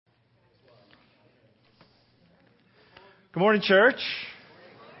Good morning, church.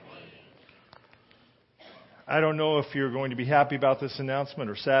 I don't know if you're going to be happy about this announcement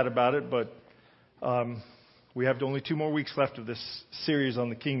or sad about it, but we have only 2 more weeks left of this series on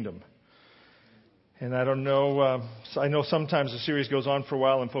the kingdom. And I don't know, I know sometimes the series goes on for a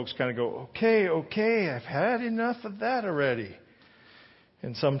while and folks kind of go, okay, I've had enough of that already.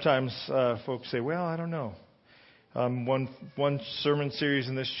 And sometimes folks say, well, I don't know. One sermon series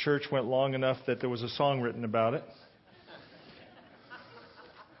in this church went long enough that there was a song written about it.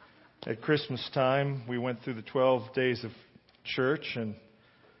 At Christmas time, we went through the 12 days of church, and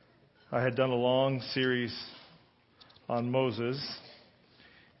I had done a long series on Moses,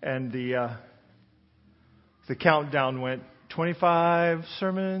 and the countdown went 25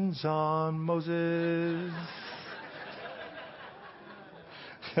 sermons on Moses.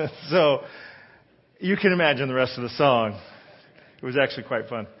 So you can imagine the rest of the song. It was actually quite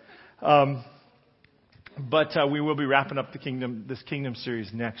fun. But we will be wrapping up this kingdom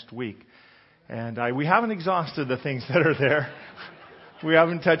series next week. And we haven't exhausted the things that are there. We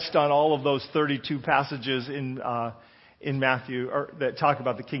haven't touched on all of those 32 passages in Matthew that talk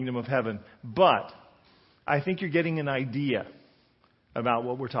about the kingdom of heaven. But I think you're getting an idea about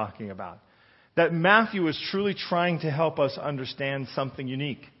what we're talking about. That Matthew is truly trying to help us understand something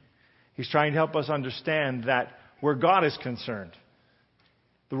unique. He's trying to help us understand that where God is concerned,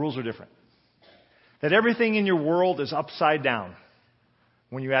 the rules are different. That everything in your world is upside down.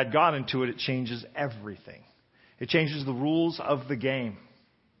 When you add God into it, it changes everything. It changes the rules of the game.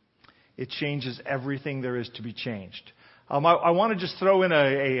 It changes everything there is to be changed. I want to just throw in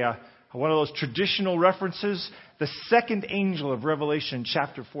one of those traditional references. The second angel of Revelation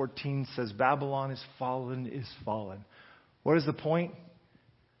chapter 14 says, Babylon is fallen. What is the point?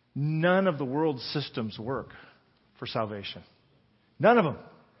 None of the world's systems work for salvation. None of them.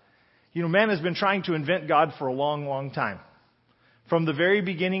 You know, man has been trying to invent God for a long, long time. From the very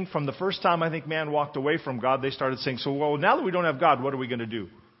beginning, from the first time I think man walked away from God, they started saying, well, now that we don't have God, what are we going to do?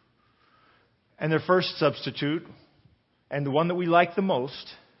 And their first substitute, and the one that we like the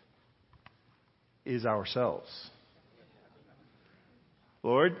most, is ourselves.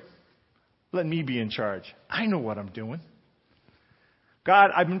 Lord, let me be in charge. I know what I'm doing.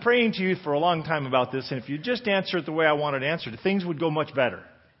 God, I've been praying to you for a long time about this, and if you just answer it the way I want it answered, things would go much better.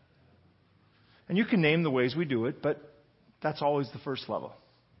 And you can name the ways we do it, but that's always the first level.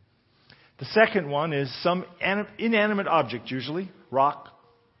 The second one is some inanimate object, usually rock,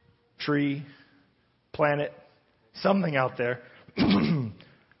 tree, planet, something out there,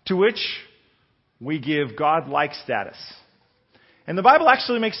 to which we give God-like status. And the Bible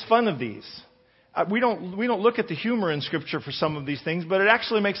actually makes fun of these. We don't look at the humor in Scripture for some of these things, but it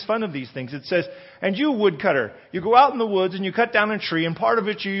actually makes fun of these things. It says, and you woodcutter, you go out in the woods and you cut down a tree, and part of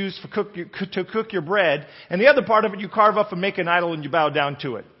it you use to cook your bread, and the other part of it you carve up and make an idol and you bow down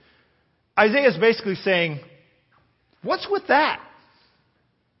to it. Isaiah is basically saying, what's with that?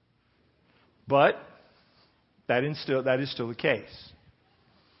 But that is still the case.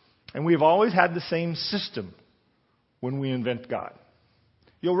 And we've always had the same system when we invent God.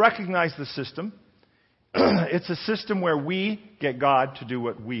 You'll recognize the system. It's a system where we get God to do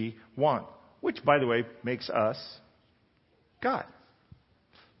what we want, which, by the way, makes us God.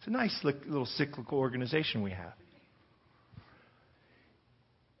 It's a nice little cyclical organization we have.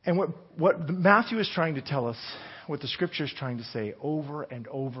 And what Matthew is trying to tell us, what the Scripture is trying to say over and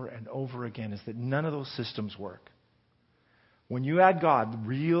over and over again, is that none of those systems work. When you add God,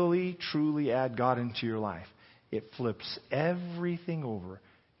 really, truly add God into your life, it flips everything over,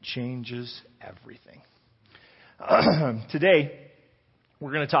 changes everything. Today,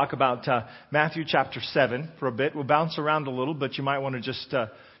 we're going to talk about Matthew chapter 7 for a bit. We'll bounce around a little, but you might want to just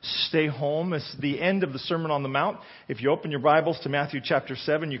stay home. It's the end of the Sermon on the Mount. If you open your Bibles to Matthew chapter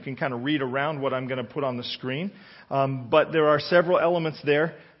 7, you can kind of read around what I'm going to put on the screen. But there are several elements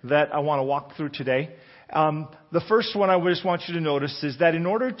there that I want to walk through today. The first one I just want you to notice is that in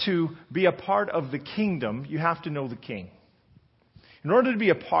order to be a part of the kingdom, you have to know the king. In order to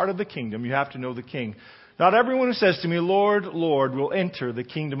be a part of the kingdom, you have to know the king. Not everyone who says to me, Lord, Lord, will enter the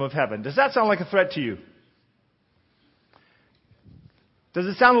kingdom of heaven. Does that sound like a threat to you? Does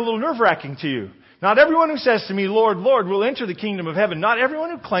it sound a little nerve-wracking to you? Not everyone who says to me, Lord, Lord, will enter the kingdom of heaven. Not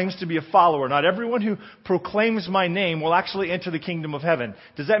everyone who claims to be a follower, not everyone who proclaims my name will actually enter the kingdom of heaven.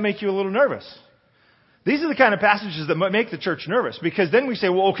 Does that make you a little nervous? These are the kind of passages that make the church nervous, because then we say,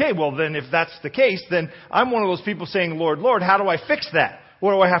 well, then if that's the case, then I'm one of those people saying, Lord, Lord, how do I fix that?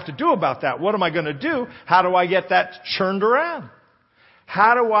 What do I have to do about that? What am I going to do? How do I get that churned around?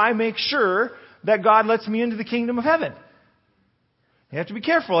 How do I make sure that God lets me into the kingdom of heaven? You have to be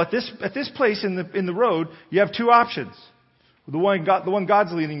careful. At this place in the road, you have 2 options. The one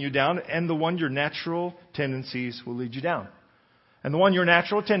God's leading you down, and the one your natural tendencies will lead you down. And the one your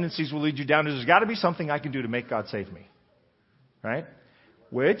natural tendencies will lead you down is there's got to be something I can do to make God save me. Right?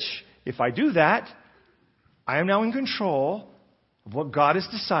 Which, if I do that, I am now in control of what God is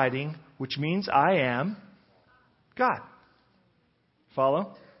deciding, which means I am God.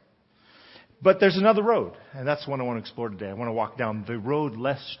 Follow? But there's another road, and that's the one I want to explore today. I want to walk down the road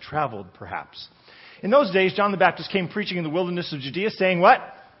less traveled, perhaps. In those days, John the Baptist came preaching in the wilderness of Judea, saying what?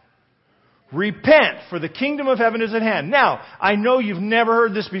 Repent, for the kingdom of heaven is at hand. Now, I know you've never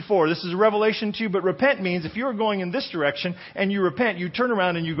heard this before. This is a revelation to you, but repent means if you're going in this direction and you repent, you turn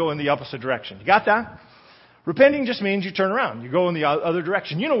around and you go in the opposite direction. You got that? Repenting just means you turn around. You go in the other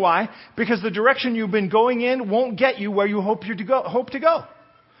direction. You know why? Because the direction you've been going in won't get you where you hope to go.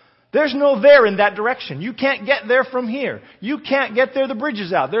 There's no there in that direction. You can't get there from here. You can't get there, the bridge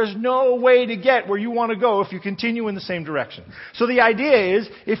is out. There's no way to get where you want to go if you continue in the same direction. So the idea is,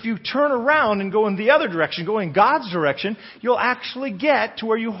 if you turn around and go in the other direction, go in God's direction, you'll actually get to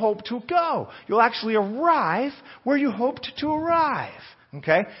where you hope to go. You'll actually arrive where you hoped to arrive.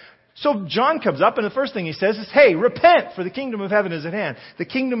 Okay? So John comes up and the first thing he says is, hey, repent, for the kingdom of heaven is at hand. The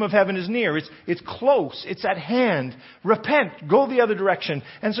kingdom of heaven is near. It's close. It's at hand. Repent. Go the other direction.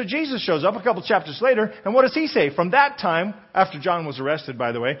 And so Jesus shows up a couple chapters later, and what does he say? From that time, after John was arrested,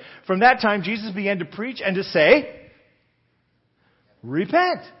 by the way, from that time Jesus began to preach and to say,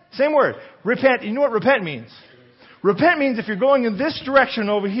 repent. Same word. Repent. You know what repent means? Repent means if you're going in this direction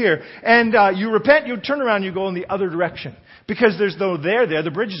over here, and you repent, you turn around, you go in the other direction. Because there's no there,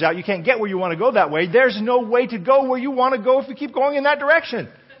 the bridge is out, you can't get where you want to go that way. There's no way to go where you want to go if you keep going in that direction.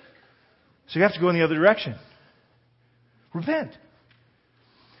 So you have to go in the other direction. Repent.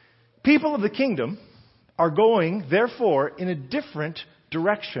 People of the kingdom are going, therefore, in a different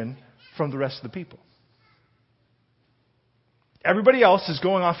direction from the rest of the people. Everybody else is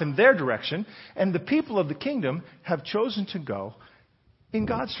going off in their direction, and the people of the kingdom have chosen to go in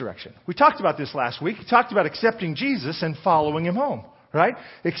God's direction. We talked about this last week. We talked about accepting Jesus and following Him home, right?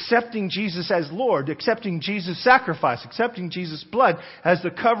 Accepting Jesus as Lord, accepting Jesus' sacrifice, accepting Jesus' blood as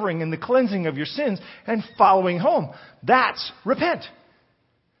the covering and the cleansing of your sins, and following home. That's repent.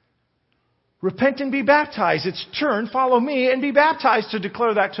 Repent and be baptized. It's turn, follow me, and be baptized to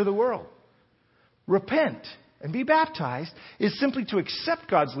declare that to the world. Repent and be baptized is simply to accept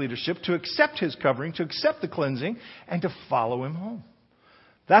God's leadership, to accept His covering, to accept the cleansing, and to follow Him home.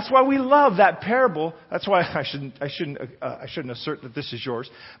 That's why we love that parable. That's why I shouldn't assert that this is yours.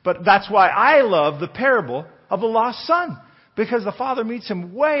 But that's why I love the parable of the lost son. Because the father meets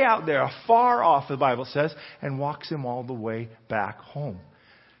him way out there, far off, the Bible says, and walks him all the way back home.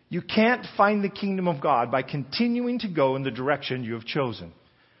 You can't find the kingdom of God by continuing to go in the direction you have chosen.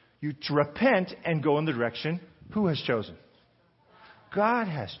 You repent and go in the direction who has chosen? God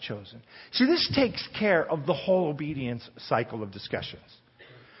has chosen. See, this takes care of the whole obedience cycle of discussions.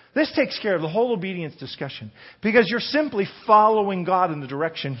 This takes care of the whole obedience discussion because you're simply following God in the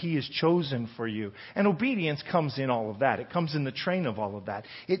direction He has chosen for you. And obedience comes in all of that. It comes in the train of all of that.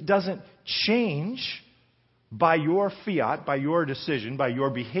 It doesn't change by your fiat, by your decision, by your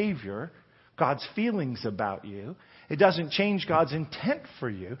behavior, God's feelings about you. It doesn't change God's intent for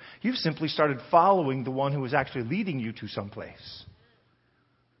you. You've simply started following the one who is actually leading you to someplace.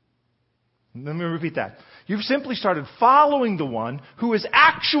 Let me repeat that. You've simply started following the one who is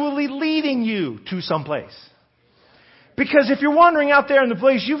actually leading you to someplace. Because if you're wandering out there in the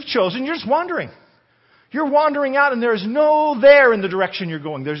place you've chosen, you're just wandering. You're wandering out and there's no there in the direction you're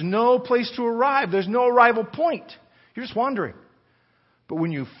going. There's no place to arrive. There's no arrival point. You're just wandering. But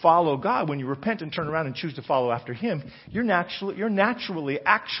when you follow God, when you repent and turn around and choose to follow after Him, you're naturally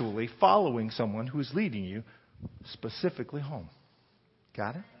actually following someone who is leading you specifically home.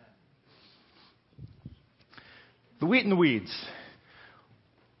 Got it? The wheat and the weeds.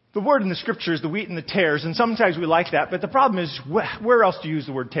 The word in the Scripture is the wheat and the tares, and sometimes we like that, but the problem is, where else do you use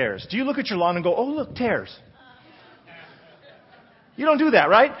the word tares? Do you look at your lawn and go, oh, look, tares? You don't do that,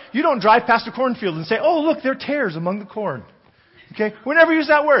 right? You don't drive past a cornfield and say, oh, look, there are tares among the corn. Okay? We never use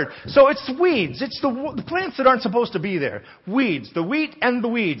that word. So it's weeds. It's the plants that aren't supposed to be there. Weeds. The wheat and the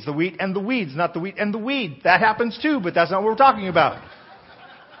weeds. The wheat and the weeds, not the wheat and the weed. That happens too, but that's not what we're talking about.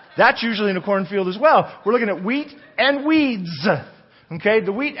 That's usually in a cornfield as well. We're looking at wheat and weeds. Okay?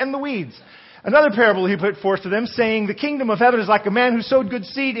 The wheat and the weeds. Another parable he put forth to them, saying, the kingdom of heaven is like a man who sowed good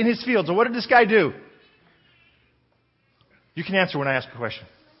seed in his field. So what did this guy do? You can answer when I ask a question.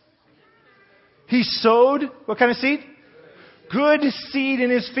 He sowed, what kind of seed? Good seed in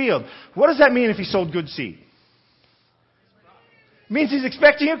his field. What does that mean if he sowed good seed? means he's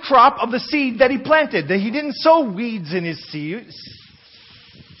expecting a crop of the seed that he planted. That he didn't sow weeds in his seed,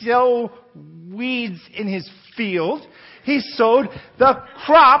 sow weeds in his field. He sowed the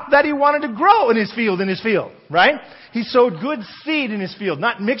crop that he wanted to grow in his field, right? He sowed good seed in his field.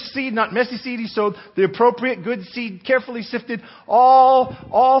 Not mixed seed, not messy seed. He sowed the appropriate good seed, carefully sifted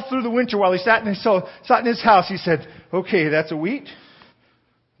all through the winter while he sat in his house. He said, okay, that's a wheat.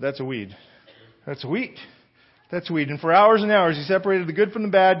 That's a weed. That's a wheat. That's wheat. And for hours and hours, he separated the good from the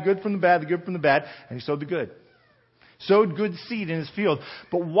bad, good from the bad, the good from the bad, and he sowed the good. Sowed good seed in his field.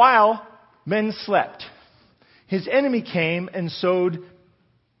 But while men slept, his enemy came and sowed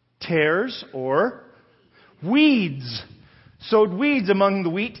tares or weeds. Sowed weeds among the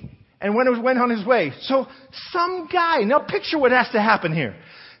wheat and went on his way. So some guy, now picture what has to happen here.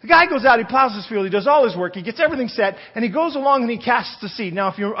 The guy goes out, he plows his field, he does all his work, he gets everything set, and he goes along and he casts the seed.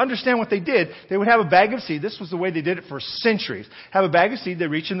 Now, if you understand what they did, they would have a bag of seed. This was the way they did it for centuries. Have a bag of seed, they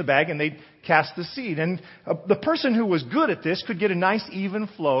reach in the bag, and they'd cast the seed. And the person who was good at this could get a nice, even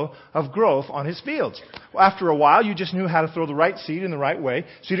flow of growth on his fields. Well, after a while, you just knew how to throw the right seed in the right way,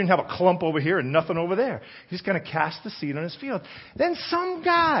 so you didn't have a clump over here and nothing over there. He just kind of cast the seed on his field. Then some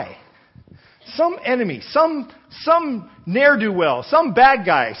guy, some enemy, some ne'er-do-well, some bad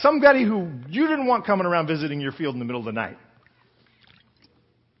guy, somebody who you didn't want coming around visiting your field in the middle of the night,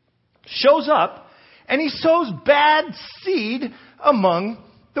 shows up and he sows bad seed among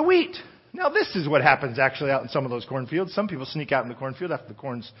the wheat. Now this is what happens actually out in some of those cornfields. Some people sneak out in the cornfield after the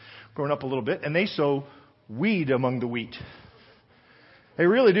corn's grown up a little bit and they sow weed among the wheat. They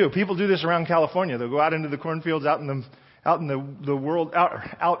really do. People do this around California. They'll go out into the cornfields out in the world,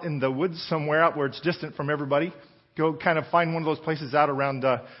 out in the woods somewhere, out where it's distant from everybody. Go kind of find one of those places out around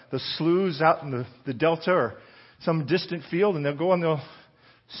the sloughs out in the delta or some distant field, and they'll go and they'll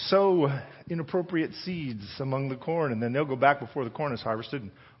sow inappropriate seeds among the corn, and then they'll go back before the corn is harvested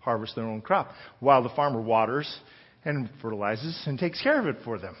and harvest their own crop, while the farmer waters and fertilizes and takes care of it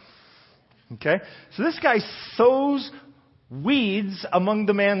for them. Okay? So this guy sows weeds among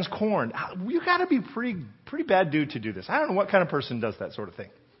the man's corn. You got to be pretty bad dude to do this. I don't know what kind of person does that sort of thing.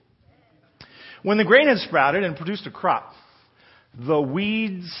 When the grain had sprouted and produced a crop, the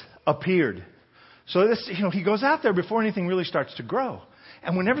weeds appeared. So this, he goes out there before anything really starts to grow.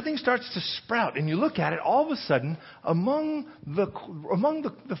 And when everything starts to sprout and you look at it, all of a sudden, among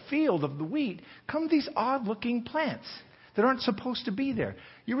the field of the wheat come these odd-looking plants that aren't supposed to be there.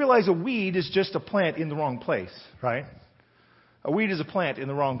 You realize a weed is just a plant in the wrong place, right? A weed is a plant in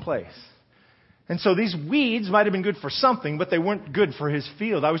the wrong place. And so these weeds might have been good for something, but they weren't good for his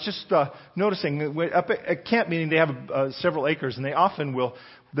field. I was just noticing up at camp meeting, they have several acres, and they often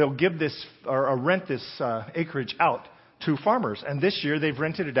they'll give this or rent this acreage out to farmers. And this year they've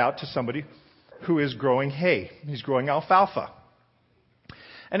rented it out to somebody who is growing hay. He's growing alfalfa.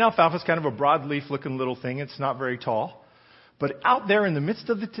 And alfalfa is kind of a broadleaf looking little thing. It's not very tall. But out there in the midst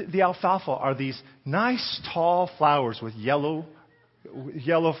of the alfalfa are these nice tall flowers with yellow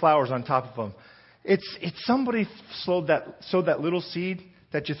flowers on top of them. It's somebody sowed that little seed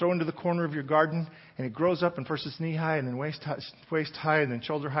that you throw into the corner of your garden, and it grows up, and first it's knee high, and then waist high, and then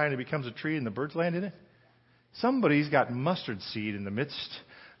shoulder high, and it becomes a tree, and the birds land in it. Somebody's got mustard seed in the midst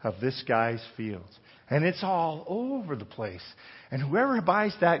of this guy's fields, and it's all over the place. And whoever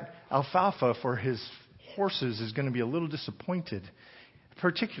buys that alfalfa for his horses is going to be a little disappointed,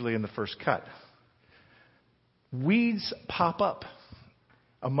 particularly in the first cut. Weeds pop up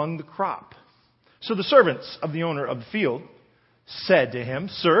among the crop. So the servants of the owner of the field said to him,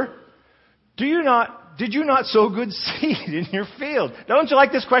 "Sir, did you not sow good seed in your field?" Don't you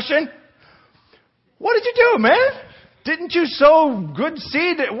like this question? What did you do, man? Didn't you sow good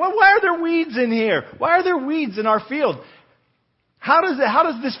seed? Why are there weeds in here? Why are there weeds in our field? How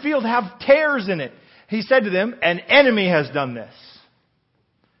does this field have tares in it? He said to them, "An enemy has done this."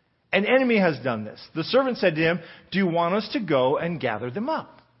 An enemy has done this. The servant said to him, "Do you want us to go and gather them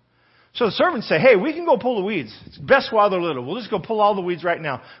up?" So the servants say, "Hey, we can go pull the weeds. It's best while they're little. We'll just go pull all the weeds right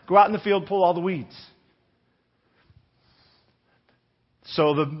now. Go out in the field, pull all the weeds."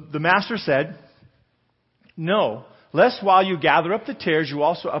 So the master said, "No, lest while you gather up the tares, you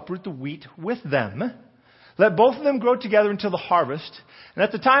also uproot the wheat with them. Let both of them grow together until the harvest. And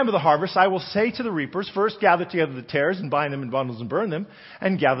at the time of the harvest, I will say to the reapers, first gather together the tares and bind them in bundles and burn them,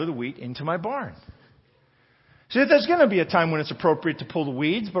 and gather the wheat into my barn." So there's going to be a time when it's appropriate to pull the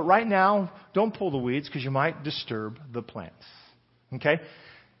weeds, but right now, don't pull the weeds because you might disturb the plants. Okay?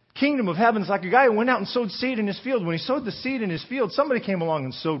 Kingdom of heaven is like a guy who went out and sowed seed in his field. When he sowed the seed in his field, somebody came along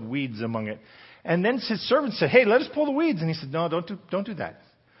and sowed weeds among it. And then his servant said, "Hey, let us pull the weeds." And he said, "No, don't do that.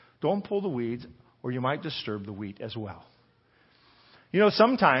 Don't pull the weeds, or you might disturb the wheat as well." You know,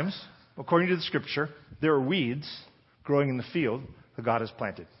 sometimes, according to the Scripture, there are weeds growing in the field that God has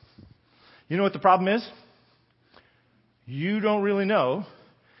planted. You know what the problem is? You don't really know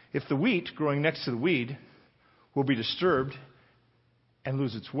if the wheat growing next to the weed will be disturbed and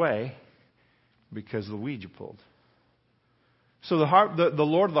lose its way because of the weed you pulled. So the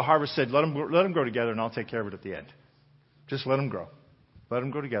Lord of the harvest said, let them grow together and I'll take care of it at the end. Just let them grow. Let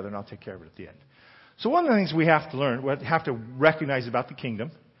them grow together and I'll take care of it at the end. So one of the things we have to learn, we have to recognize about the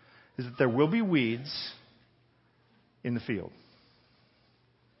kingdom, is that there will be weeds in the field.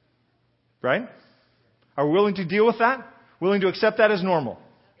 Right? Are we willing to deal with that? Willing to accept that as normal?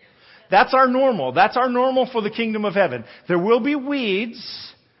 That's our normal. That's our normal for the kingdom of heaven. There will be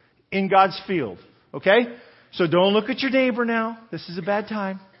weeds in God's field. Okay? So don't look at your neighbor now. This is a bad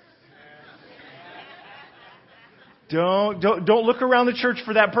time. Don't look around the church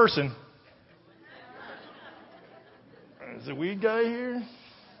for that person. Is the weed guy here?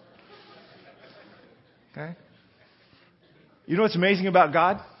 Okay. You know what's amazing about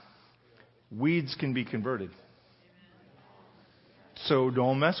God? Weeds can be converted. So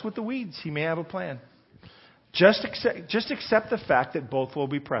don't mess with the weeds. He may have a plan. Just accept the fact that both will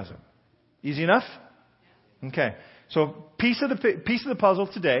be present. Easy enough? Okay. So piece of the puzzle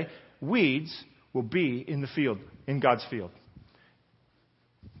today, weeds will be in the field, in God's field.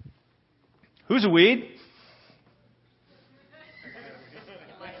 Who's a weed?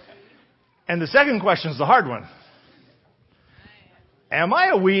 And the second question is the hard one. Am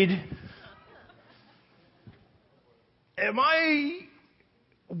I a weed?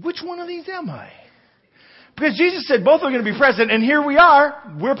 Which one of these am I? Because Jesus said both are going to be present, and here we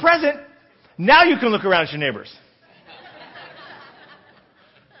are. We're present. Now you can look around at your neighbors.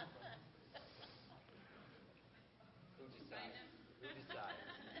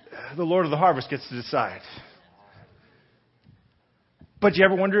 The Lord of the harvest gets to decide. But you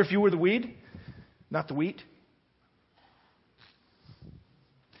ever wonder if you were the weed, not the wheat?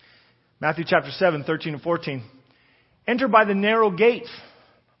 Matthew chapter 7, 13 and 14. Enter by the narrow gate,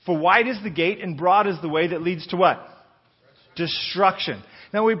 for wide is the gate and broad is the way that leads to what? Destruction.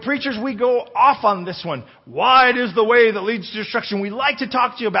 Now we preachers, we go off on this one. Wide is the way that leads to destruction. We like to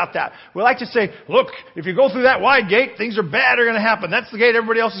talk to you about that. We like to say, look, if you go through that wide gate, things are bad are going to happen. That's the gate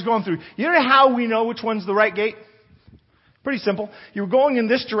everybody else is going through. You know how we know which one's the right gate? Pretty simple. You're going in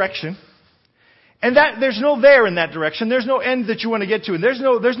this direction. And there's no there in that direction. There's no end that you want to get to. And there's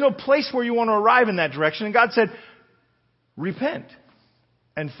no place where you want to arrive in that direction. And God said, repent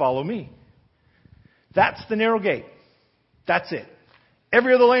and follow me. That's the narrow gate. That's it.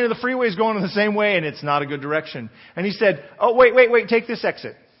 Every other lane of the freeway is going in the same way and it's not a good direction. And he said, oh, wait, take this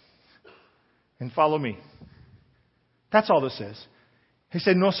exit and follow me. That's all this is. He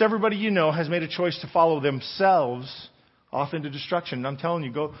said, most everybody you know has made a choice to follow themselves off into destruction. And I'm telling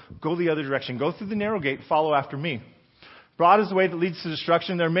you, go the other direction. Go through the narrow gate, follow after me. Broad is the way that leads to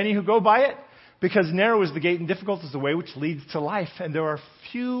destruction. There are many who go by it because narrow is the gate and difficult is the way which leads to life. And there are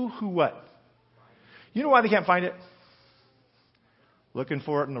few who what? You know why they can't find it? Looking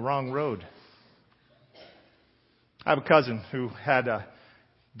for it in the wrong road. I have a cousin who had a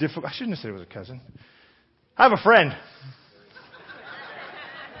difficult... I shouldn't have said it was a cousin. I have a friend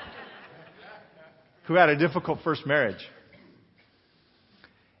who had a difficult first marriage.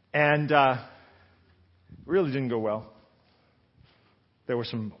 And really didn't go well. There were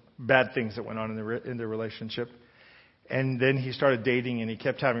some bad things that went on in their relationship. And then he started dating and he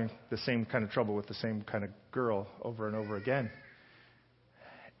kept having the same kind of trouble with the same kind of girl over and over again.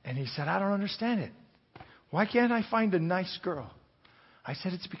 And he said, I don't understand it. Why can't I find a nice girl? I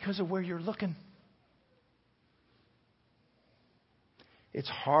said, it's because of where you're looking. It's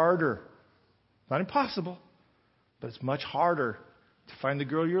harder. Not impossible, but it's much harder to find the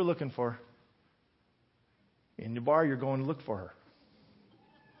girl you're looking for. In the bar, you're going to look for her.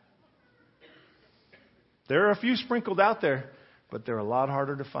 There are a few sprinkled out there, but they're a lot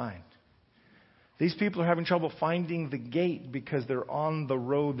harder to find. These people are having trouble finding the gate because they're on the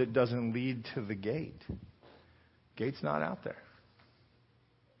road that doesn't lead to the gate. Gate's not out there.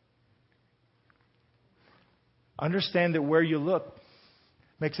 Understand that where you look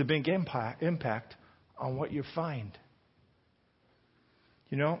makes a big impact on what you find.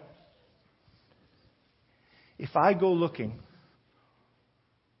 You know, if I go looking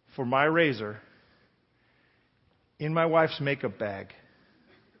for my razor in my wife's makeup bag,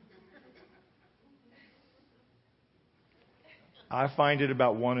 I find it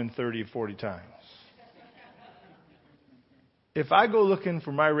about 1 in 30 or 40 times. If I go looking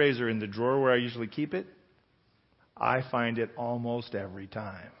for my razor in the drawer where I usually keep it, I find it almost every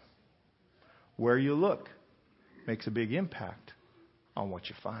time. Where you look makes a big impact on what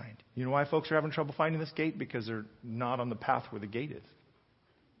you find. You know why folks are having trouble finding this gate? Because they're not on the path where the gate is.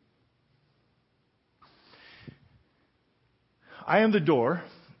 I am the door.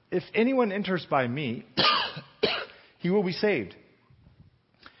 If anyone enters by me, he will be saved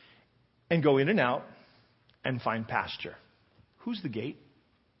and go in and out and find pasture. Who's the gate?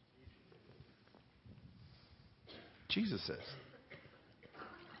 Jesus is.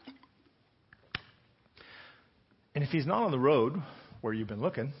 And if he's not on the road where you've been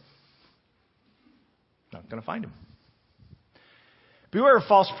looking, not going to find him. Beware of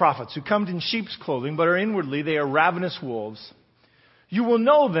false prophets who come in sheep's clothing, but are inwardly they are ravenous wolves. You will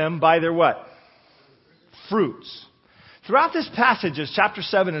know them by their what? Fruits. Throughout this passage, as chapter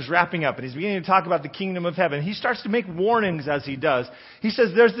 7 is wrapping up, and he's beginning to talk about the kingdom of heaven, he starts to make warnings as he does. He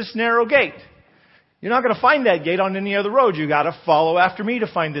says, there's this narrow gate. You're not going to find that gate on any other road. You got to follow after me to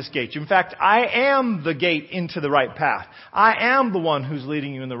find this gate. In fact, I am the gate into the right path. I am the one who's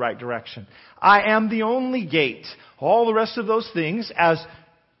leading you in the right direction. I am the only gate. All the rest of those things, as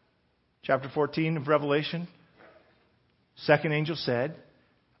chapter 14 of Revelation, second angel said,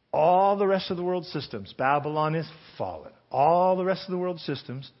 all the rest of the world systems, Babylon is fallen. All the rest of the world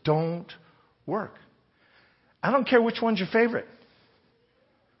systems don't work. I don't care which one's your favorite.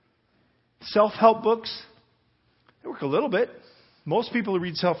 Self-help books, they work a little bit. Most people who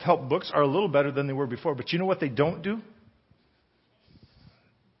read self-help books are a little better than they were before. But you know what they don't do?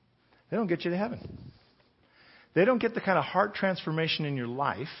 They don't get you to heaven. They don't get the kind of heart transformation in your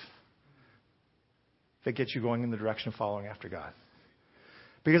life that gets you going in the direction of following after God.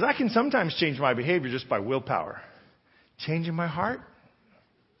 Because I can sometimes change my behavior just by willpower. Changing my heart,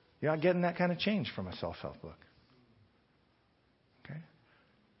 you're not getting that kind of change from a self-help book. Okay?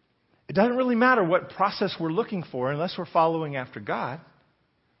 It doesn't really matter what process we're looking for unless we're following after God.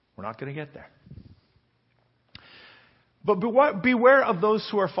 We're not going to get there. But beware of those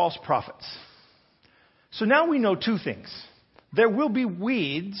who are false prophets. So now we know two things. There will be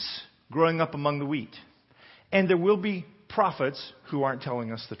weeds growing up among the wheat. And there will be prophets who aren't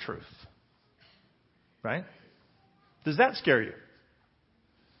telling us the truth. Right? Does that scare you?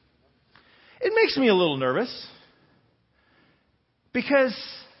 It makes me a little nervous. Because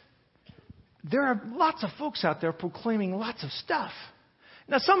there are lots of folks out there proclaiming lots of stuff.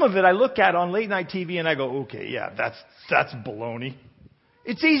 Now, some of it I look at on late night TV and I go, okay, yeah, that's baloney.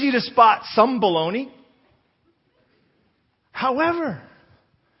 It's easy to spot some baloney. However,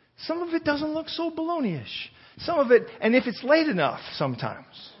 some of it doesn't look so baloney-ish. Some of it, and if it's late enough sometimes,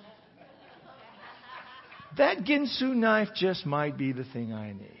 that Ginsu knife just might be the thing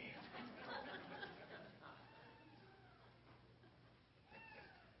I need.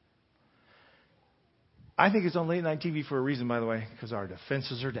 I think it's on late night TV for a reason, by the way, because our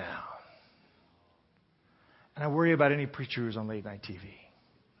defenses are down. And I worry about any preacher who's on late night TV.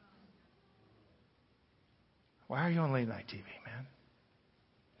 Why are you on late night TV, man?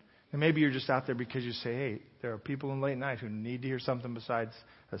 And maybe you're just out there because you say, hey, there are people in late night who need to hear something besides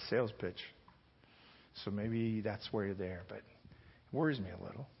a sales pitch. So maybe that's where you're there, but it worries me a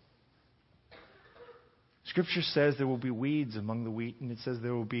little. Scripture says there will be weeds among the wheat, and it says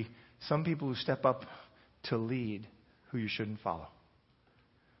there will be some people who step up to lead who you shouldn't follow.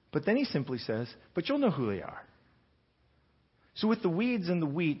 But then he simply says, but you'll know who they are. So with the weeds and the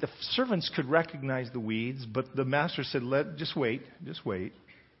wheat, the servants could recognize the weeds, but the master said, just wait.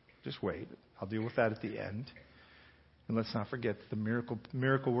 I'll deal with that at the end. And let's not forget the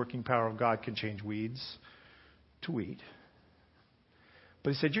miracle working power of God can change weeds to wheat.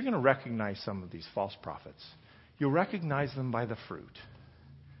 But he said, you're going to recognize some of these false prophets. You'll recognize them by the fruit.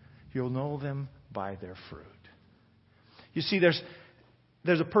 You'll know them by their fruit. You see, there's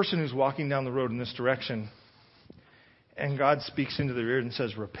a person who's walking down the road in this direction, and God speaks into their ear and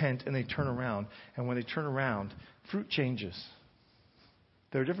says, repent, and they turn around. And when they turn around, fruit changes.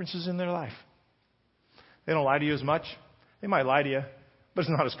 There are differences in their life. They don't lie to you as much. They might lie to you, but it's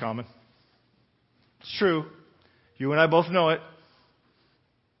not as common. It's true. You and I both know it.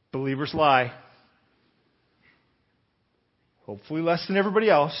 Believers lie. Hopefully less than everybody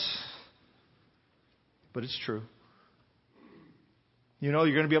else. But it's true. You know,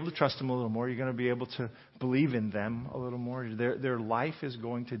 you're going to be able to trust them a little more. You're going to be able to believe in them a little more. Their life is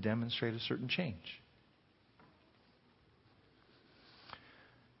going to demonstrate a certain change.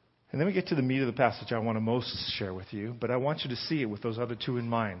 And then we get to the meat of the passage I want to most share with you. But I want you to see it with those other two in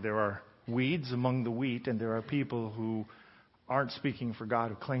mind. There are weeds among the wheat, and there are people who aren't speaking for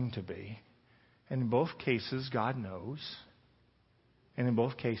God who claim to be. And in both cases, God knows. And in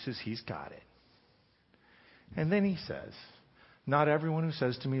both cases, He's got it. And then He says, not everyone who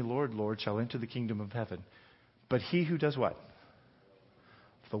says to me, Lord, Lord, shall enter the kingdom of heaven, but he who does what?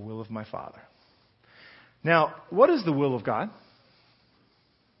 the will of my Father. Now, what is the will of God?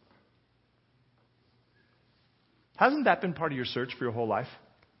 Hasn't that been part of your search for your whole life?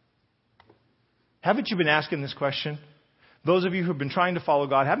 Haven't you been asking this question? Those of you who have been trying to follow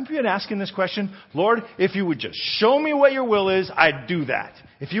God, haven't you been asking this question? Lord, if you would just show me what your will is, I'd do that.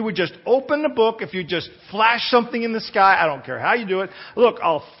 If you would just open the book, if you just flash something in the sky, I don't care how you do it. Look,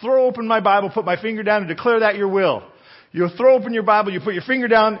 I'll throw open my Bible, put my finger down, and declare that your will. You'll throw open your Bible, you put your finger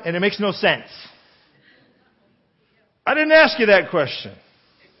down, and it makes no sense. I didn't ask you that question.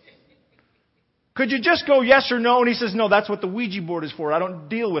 Could you just go yes or no? And he says, no, that's what the Ouija board is for. I don't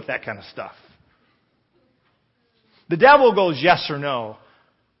deal with that kind of stuff. The devil goes yes or no.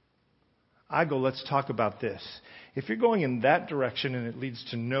 I go, let's talk about this. If you're going in that direction and it leads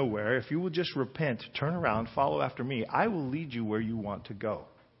to nowhere, if you will just repent, turn around, follow after me, I will lead you where you want to go.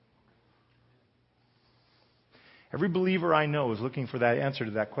 Every believer I know is looking for that answer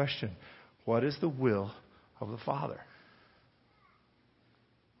to that question. What is the will of the Father?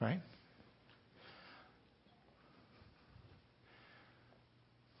 Right?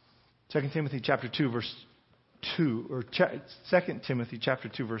 Second Timothy chapter 2 verse 2, or 2 Timothy chapter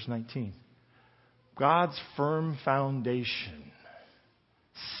 2 verse 19. God's firm foundation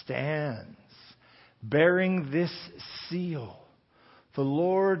stands, bearing this seal. The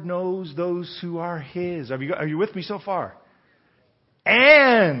Lord knows those who are His. Are you with me so far?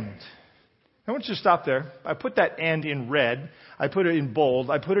 And I want you to stop there. I put that "and" in red. I put it in bold.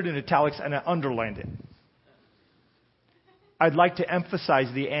 I put it in italics, and I underlined it. I'd like to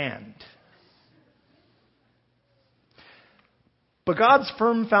emphasize the "and." But God's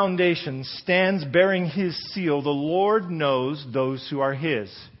firm foundation stands bearing His seal. The Lord knows those who are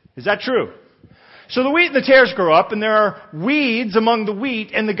His. Is that true? So the wheat and the tares grow up, and there are weeds among the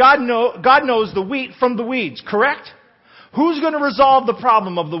wheat, and God knows the wheat from the weeds, correct? Who's going to resolve the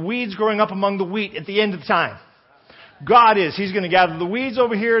problem of the weeds growing up among the wheat at the end of time? God is. He's going to gather the weeds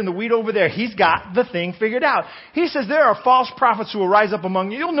over here and the wheat over there. He's got the thing figured out. He says there are false prophets who will rise up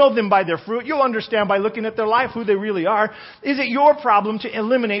among you. You'll know them by their fruit. You'll understand by looking at their life who they really are. Is it your problem to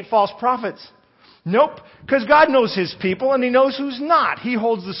eliminate false prophets? Nope. Because God knows His people and He knows who's not. He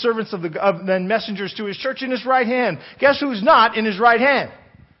holds the servants of the messengers to His church in His right hand. Guess who's not in His right hand?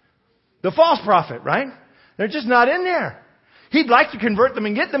 The false prophet, right? They're just not in there. He'd like to convert them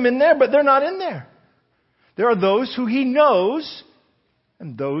and get them in there, but they're not in there. There are those who He knows,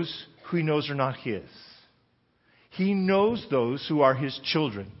 and those who He knows are not His. He knows those who are His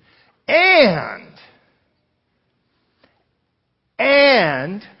children. And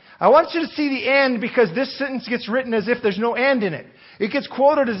I want you to see the "and" because this sentence gets written as if there's no "and" in it. It gets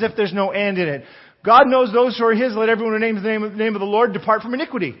quoted as if there's no "and" in it. God knows those who are His. Let everyone who names the name of the Lord depart from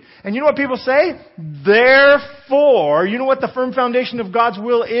iniquity. And you know what people say? Therefore, you know what the firm foundation of God's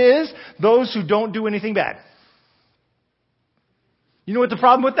will is? Those who don't do anything bad. You know what the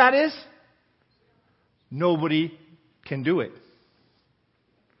problem with that is? Nobody can do it.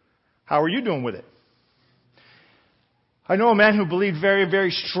 How are you doing with it? I know a man who believed very, very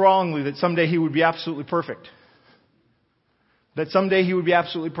strongly that someday he would be absolutely perfect. That someday he would be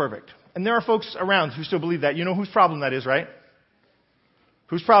absolutely perfect. And there are folks around who still believe that. You know whose problem that is, right?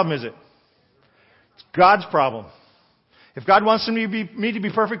 Whose problem is it? It's God's problem. If God wants me to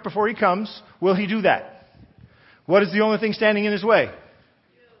be perfect before He comes, will He do that? What is the only thing standing in His way?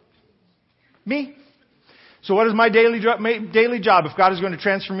 Me. So what is my daily job if God is going to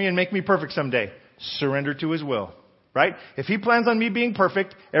transfer me and make me perfect someday? Surrender to His will. Right? If He plans on me being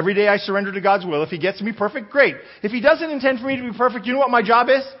perfect, every day I surrender to God's will. If He gets me perfect, great. If He doesn't intend for me to be perfect, you know what my job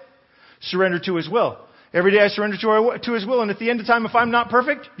is? Surrender to His will. Every day I surrender to His will, and at the end of time, if I'm not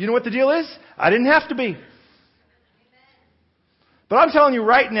perfect, you know what the deal is? I didn't have to be. But I'm telling you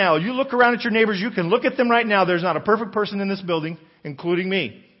right now, you look around at your neighbors, you can look at them right now, there's not a perfect person in this building, including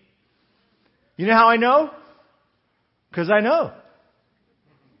me. You know how I know? Because I know.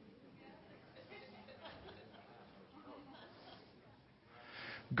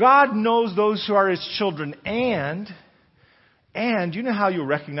 God knows those who are His children, and you know how you'll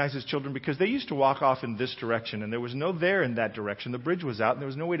recognize His children? Because they used to walk off in this direction, and there was no there in that direction. The bridge was out, and there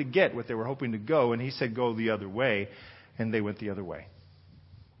was no way to get what they were hoping to go, and He said, go the other way, and they went the other way.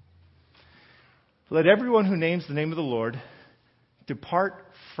 Let everyone who names the name of the Lord depart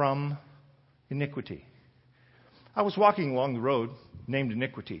from iniquity. I was walking along the road named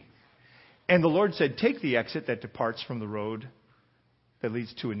Iniquity, and the Lord said, take the exit that departs from the road that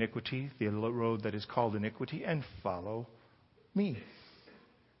leads to iniquity, the road that is called iniquity, and follow me.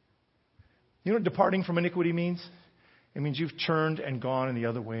 You know what departing from iniquity means? It means you've turned and gone in the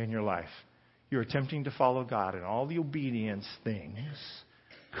other way in your life. You're attempting to follow God and all the obedience things,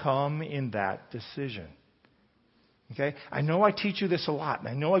 come in that decision. Okay? I know I teach you this a lot, and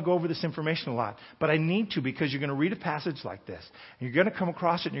I know I go over this information a lot, but I need to, because you're going to read a passage like this, and you're going to come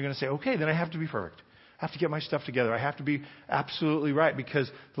across it, and you're going to say, okay, then I have to be perfect. I have to get my stuff together. I have to be absolutely right, because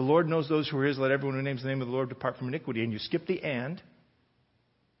the Lord knows those who are His. Let everyone who names the name of the Lord depart from iniquity. And you skip the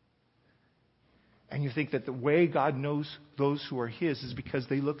and you think that the way God knows those who are His is because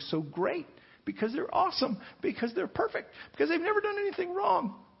they look so great, because they're awesome, because they're perfect, because they've never done anything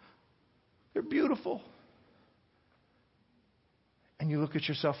wrong. They're beautiful. And you look at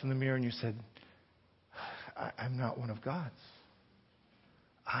yourself in the mirror and you said, I'm not one of God's.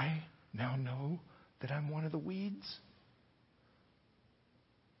 I now know that I'm one of the weeds.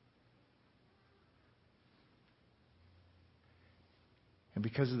 And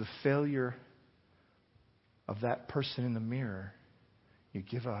because of the failure of that person in the mirror, you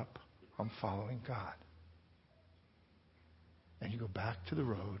give up on following God. And you go back to the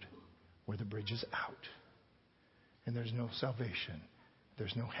road where the bridge is out. And there's no salvation.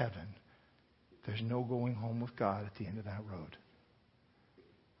 There's no heaven. There's no going home with God at the end of that road.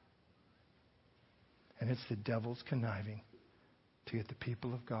 And it's the devil's conniving to get the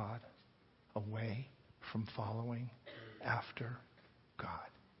people of God away from following after God.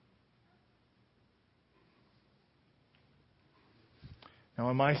 Now,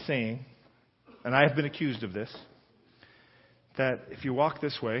 am I saying, and I have been accused of this, that if you walk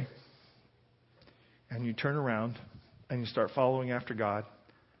this way and you turn around and you start following after God,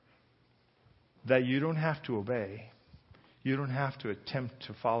 that you don't have to obey. You don't have to attempt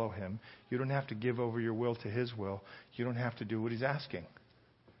to follow Him. You don't have to give over your will to His will. You don't have to do what He's asking.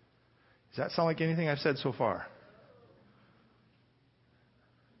 Does that sound like anything I've said so far?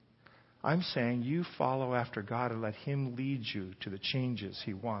 I'm saying you follow after God and let Him lead you to the changes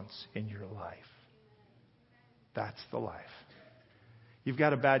He wants in your life. That's the life. You've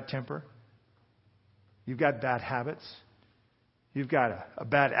got a bad temper. You've got bad habits. You've got a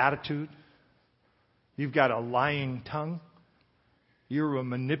bad attitude. You've got a lying tongue. You're a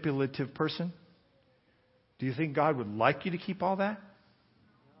manipulative person. Do you think God would like you to keep all that?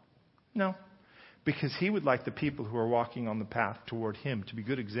 No. Because He would like the people who are walking on the path toward Him to be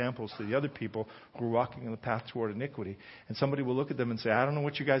good examples to the other people who are walking on the path toward iniquity. And somebody will look at them and say, I don't know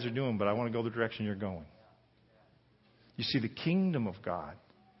what you guys are doing, but I want to go the direction you're going. You see, the kingdom of God,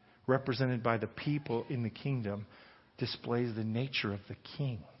 represented by the people in the kingdom, displays the nature of the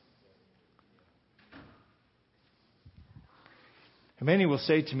king. And many will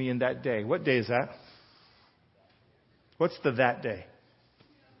say to me in that day, what day is that? What's the that day?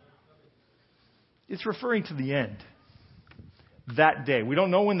 It's referring to the end. That day. We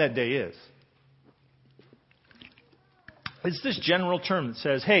don't know when that day is. It's this general term that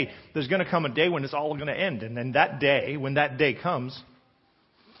says, hey, there's going to come a day when it's all going to end. And then that day, when that day comes,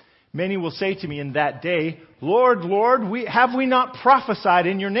 many will say to me in that day, Lord, Lord, have we not prophesied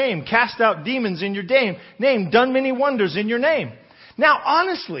in your name, cast out demons in your name, done many wonders in your name? Now,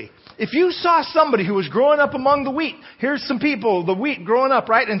 honestly, if you saw somebody who was growing up among the wheat, here's some people, the wheat growing up,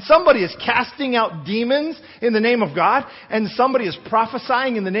 right? And somebody is casting out demons in the name of God, and somebody is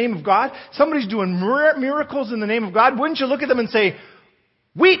prophesying in the name of God, somebody's doing miracles in the name of God, wouldn't you look at them and say,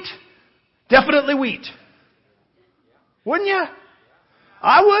 wheat, definitely wheat? Wouldn't you?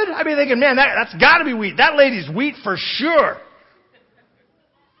 I would. I'd be thinking, man, that's got to be wheat. That lady's wheat for sure.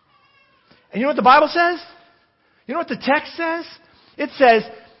 And you know what the Bible says? You know what the text says? It says,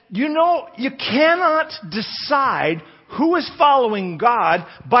 you know, you cannot decide who is following God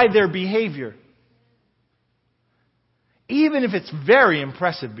by their behavior. Even if it's very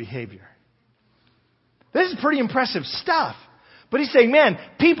impressive behavior. This is pretty impressive stuff. But he's saying, man,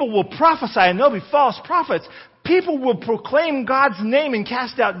 people will prophesy and there'll be false prophets. People will proclaim God's name and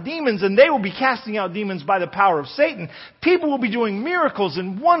cast out demons, and they will be casting out demons by the power of Satan. People will be doing miracles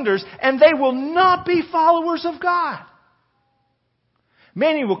and wonders, and they will not be followers of God.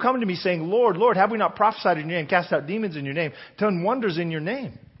 Many will come to me saying, Lord, Lord, have we not prophesied in your name, cast out demons in your name, done wonders in your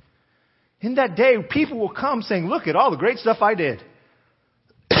name? In that day, people will come saying, look at all the great stuff I did.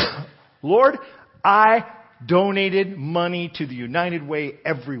 Lord, I donated money to the United Way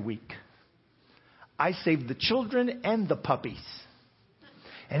every week. I saved the children and the puppies.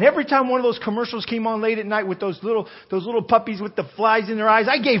 And every time one of those commercials came on late at night with those little puppies with the flies in their eyes,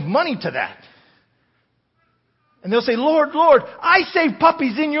 I gave money to that. And they'll say, Lord, Lord, I saved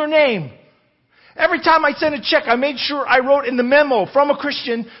puppies in your name. Every time I sent a check, I made sure I wrote in the memo from a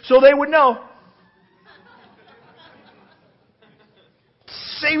Christian so they would know.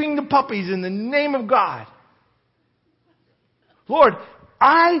 Saving the puppies in the name of God. Lord,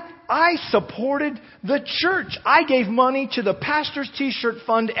 I supported the church. I gave money to the pastor's t-shirt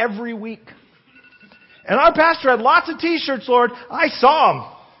fund every week. And our pastor had lots of t-shirts, Lord. I saw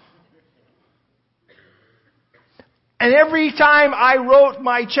them. And every time I wrote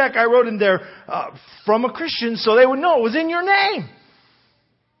my check, I wrote in there from a Christian so they would know it was in your name.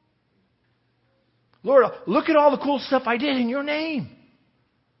 Lord, look at all the cool stuff I did in your name.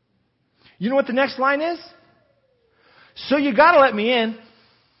 You know what the next line is? So you got to let me in.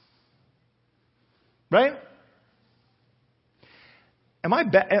 Right? Am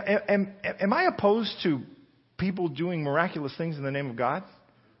I opposed to people doing miraculous things in the name of God?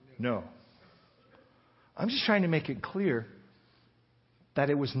 No. I'm just trying to make it clear that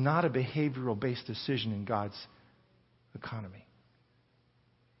it was not a behavioral-based decision in God's economy.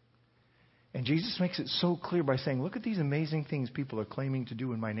 And Jesus makes it so clear by saying, look at these amazing things people are claiming to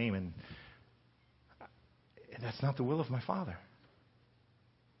do in my name, and that's not the will of my Father.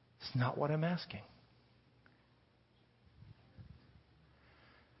 It's not what I'm asking.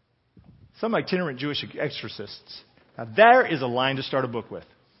 Some itinerant Jewish exorcists. Now there is a line to start a book with.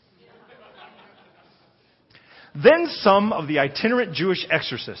 Then some of the itinerant Jewish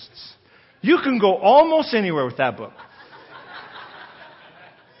exorcists. You can go almost anywhere with that book.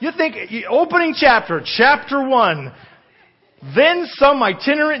 You think, opening chapter 1. Then some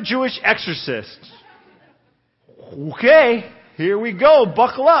itinerant Jewish exorcists. Okay, here we go.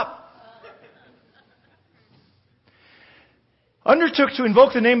 Buckle up. Undertook to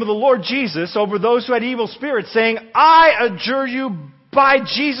invoke the name of the Lord Jesus over those who had evil spirits, saying, I adjure you by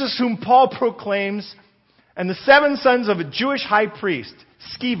Jesus whom Paul proclaims, and the 7 sons of a Jewish high priest,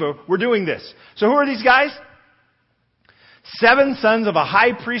 Sceva, were doing this. So who are these guys? 7 sons of a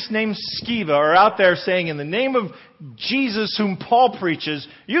high priest named Sceva are out there saying, in the name of Jesus whom Paul preaches,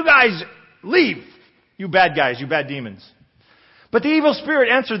 you guys leave, you bad guys, you bad demons. But the evil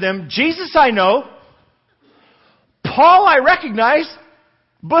spirit answered them, Jesus I know, Paul I recognize,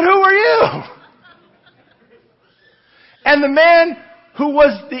 but who are you? And the man who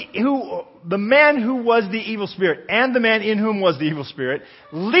was the evil spirit, and the man in whom was the evil spirit,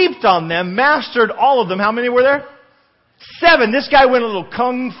 leaped on them, mastered all of them. How many were there? 7. This guy went a little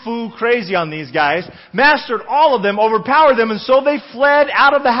kung fu crazy on these guys, mastered all of them, overpowered them, and so they fled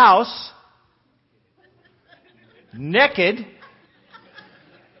out of the house, naked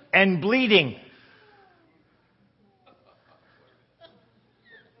and bleeding.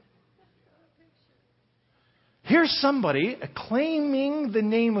 Here's somebody claiming the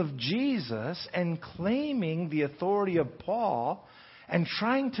name of Jesus and claiming the authority of Paul and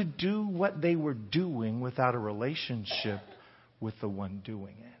trying to do what they were doing without a relationship with the one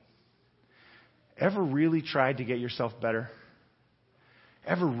doing it. Ever really tried to get yourself better?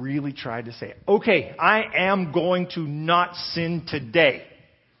 Ever really tried to say, okay, I am going to not sin today.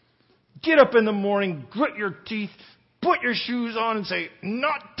 Get up in the morning, grit your teeth, put your shoes on and say,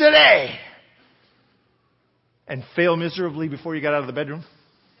 not today. And fail miserably before you got out of the bedroom?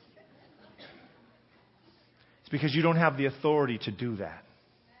 It's because you don't have the authority to do that.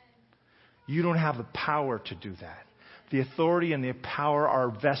 You don't have the power to do that. The authority and the power are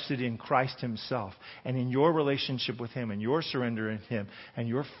vested in Christ Himself and in your relationship with Him and your surrender in Him and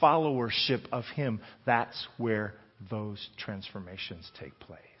your followership of Him. That's where those transformations take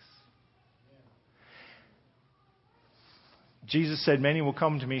place. Jesus said, many will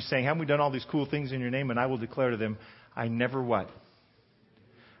come to me saying, haven't we done all these cool things in your name? And I will declare to them, I never what?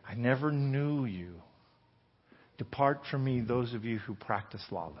 I never knew you. Depart from me, those of you who practice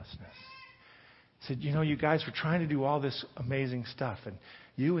lawlessness. He said, you guys were trying to do all this amazing stuff. And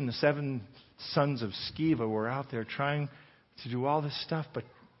you and the 7 sons of Sceva were out there trying to do all this stuff. But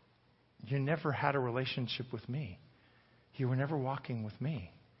you never had a relationship with me. You were never walking with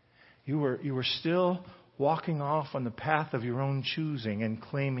me. You were still walking off on the path of your own choosing and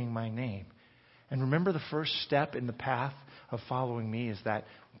claiming my name. And remember, the first step in the path of following me is that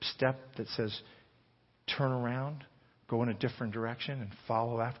step that says, turn around, go in a different direction, and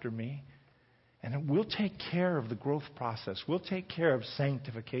follow after me. And we'll take care of the growth process. We'll take care of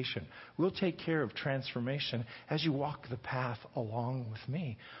sanctification. We'll take care of transformation as you walk the path along with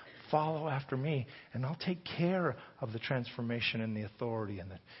me. Follow after me, and I'll take care of the transformation and the authority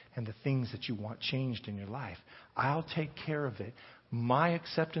and the things that you want changed in your life. I'll take care of it. My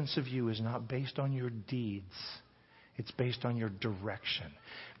acceptance of you is not based on your deeds. It's based on your direction.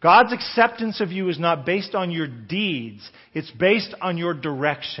 God's acceptance of you is not based on your deeds. It's based on your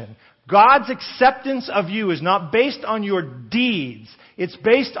direction. God's acceptance of you is not based on your deeds. It's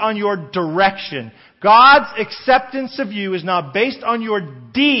based on your direction. God's acceptance of you is not based on your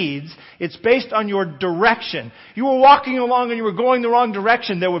deeds. It's based on your direction. You were walking along and you were going the wrong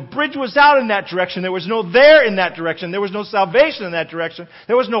direction. The bridge was out in that direction. There was no there in that direction. There was no salvation in that direction.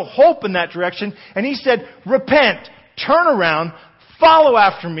 There was no hope in that direction. And He said, repent, turn around, follow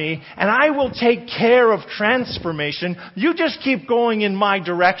after me, and I will take care of transformation. You just keep going in my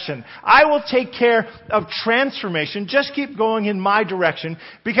direction. I will take care of transformation. Just keep going in my direction,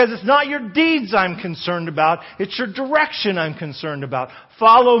 because it's not your deeds I'm concerned about. It's your direction I'm concerned about.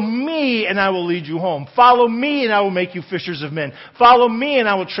 Follow me and I will lead you home. Follow me and I will make you fishers of men. Follow me and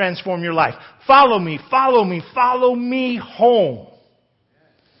I will transform your life. Follow me, follow me, follow me home.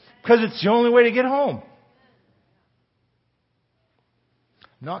 Because it's the only way to get home.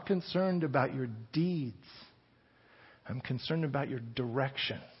 I'm not concerned about your deeds. I'm concerned about your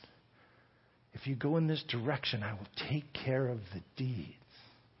direction. If you go in this direction, I will take care of the deeds.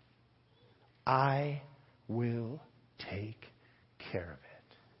 I will take care of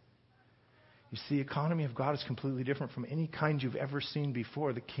it. You see, the economy of God is completely different from any kind you've ever seen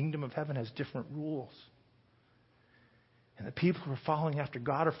before. The kingdom of heaven has different rules. And the people who are following after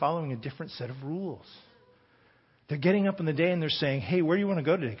God are following a different set of rules. They're getting up in the day and they're saying, hey, where do you want to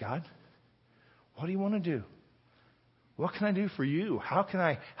go today, God? What do you want to do? What can I do for you? How can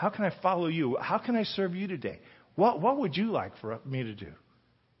I follow you? How can I serve you today? What would you like for me to do? And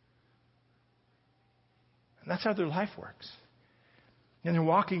that's how their life works. And they're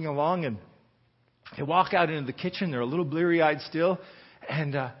walking along and they walk out into the kitchen. They're a little bleary-eyed still.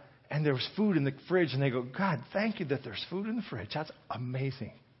 And there's food in the fridge. And they go, God, thank you that there's food in the fridge. That's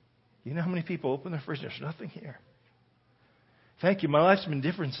amazing. You know how many people open their fridge? There's nothing here. Thank you. My life's been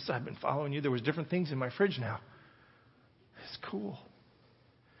different since I've been following you. There was different things in my fridge now. It's cool.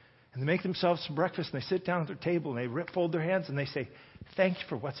 And they make themselves some breakfast and they sit down at their table and they fold their hands and they say, thank you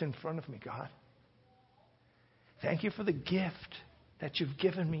for what's in front of me, God. Thank you for the gift that you've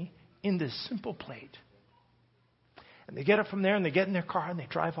given me in this simple plate. And they get up from there and they get in their car and they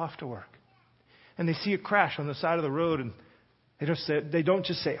drive off to work. And they see a crash on the side of the road and they don't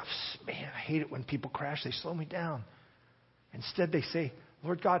just say, oh, man, I hate it when people crash. They slow me down. Instead, they say,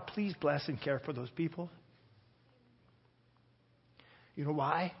 Lord God, please bless and care for those people. You know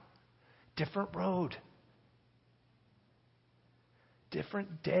why? Different road.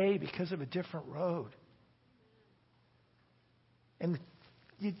 Different day because of a different road. And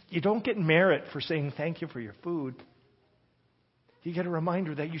you don't get merit for saying thank you for your food. You get a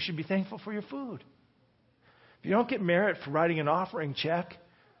reminder that you should be thankful for your food. If you don't get merit for writing an offering check,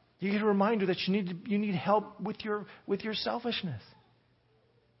 you get a reminder that you need help with your selfishness.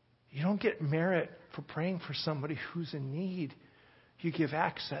 You don't get merit for praying for somebody who's in need. You give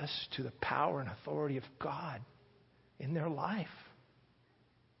access to the power and authority of God in their life.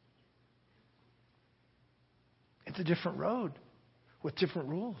 It's a different road with different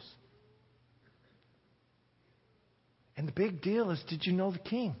rules. And the big deal is, did you know the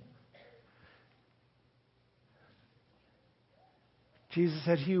King? Jesus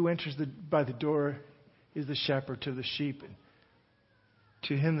said, he who enters by the door is the shepherd to the sheep. And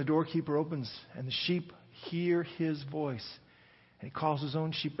to him the doorkeeper opens, and the sheep hear his voice. And he calls his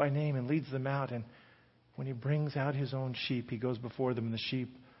own sheep by name and leads them out. And when he brings out his own sheep, he goes before them, and the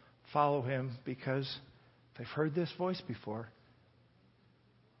sheep follow him because they've heard this voice before.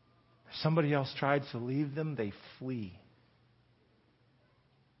 If somebody else tried to leave them, they flee.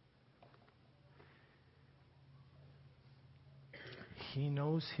 He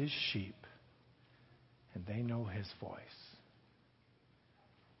knows his sheep, and they know his voice.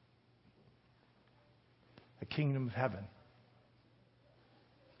 The kingdom of heaven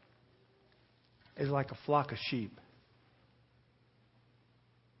is like a flock of sheep.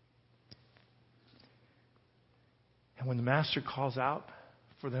 And when the master calls out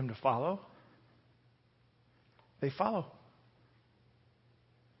for them to follow, they follow.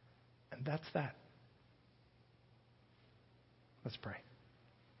 And that's that. Let's pray.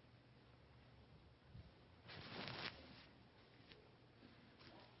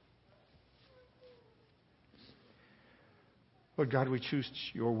 Lord God, we choose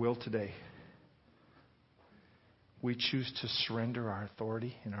your will today. We choose to surrender our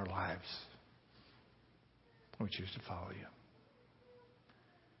authority in our lives. We choose to follow you.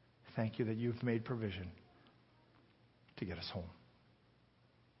 Thank you that you've made provision to get us home.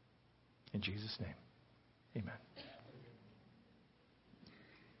 In Jesus' name, amen.